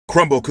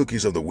Crumble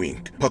cookies of the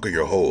week. Pucker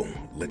your hole.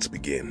 Let's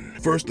begin.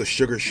 First, the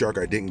sugar shark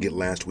I didn't get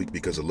last week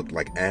because it looked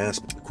like ass.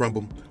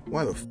 Crumble,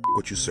 why the f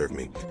would you serve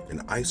me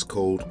an ice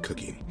cold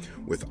cookie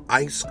with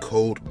ice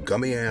cold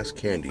gummy ass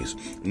candies,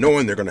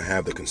 knowing they're gonna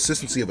have the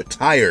consistency of a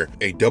tire,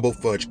 a double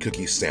fudge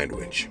cookie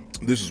sandwich?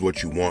 This is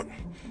what you want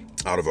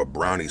out of a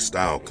brownie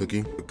style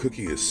cookie. The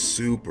cookie is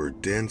super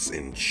dense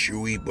and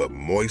chewy but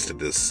moist at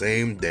the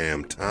same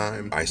damn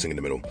time. Icing in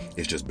the middle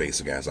is just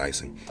basic ass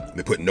icing.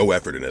 They put no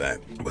effort into that.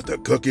 But the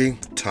cookie,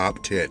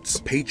 top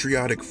tits.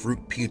 Patriotic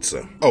fruit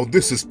pizza. Oh,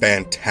 this is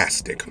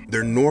fantastic.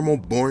 Their normal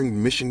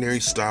boring missionary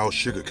style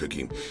sugar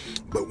cookie,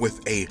 but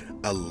with a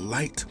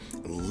light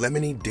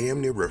lemony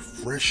damn near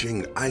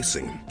refreshing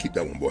icing. Keep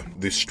that one, boy.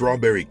 The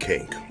strawberry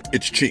cake.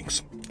 It's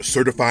cheeks.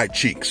 Certified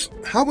cheeks.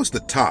 How is the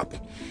top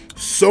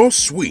so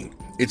sweet?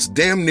 It's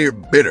damn near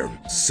bitter.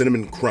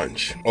 Cinnamon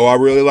crunch. Oh, I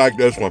really like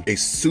this one. A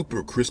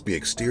super crispy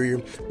exterior,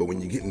 but when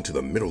you get into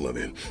the middle of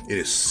it, it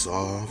is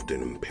soft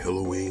and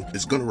pillowy.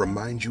 It's gonna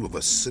remind you of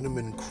a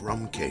cinnamon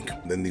crumb cake.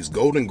 Then these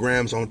golden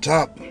grams on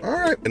top. All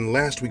right. And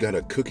last we got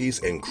a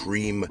cookies and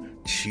cream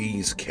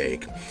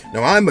cheesecake.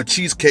 Now I'm a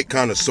cheesecake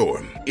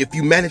connoisseur. If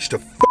you manage to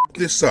f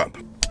this up,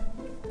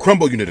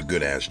 Crumble, you did a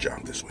good ass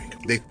job this week.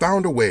 They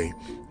found a way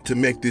to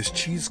make this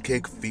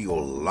cheesecake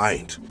feel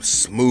light,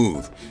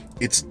 smooth.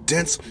 It's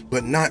dense,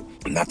 but not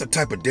the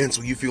type of dense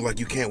where you feel like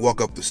you can't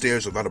walk up the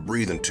stairs without a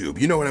breathing tube.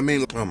 You know what I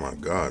mean? Oh my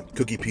God.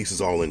 Cookie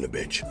pieces all in the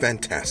bitch.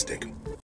 Fantastic.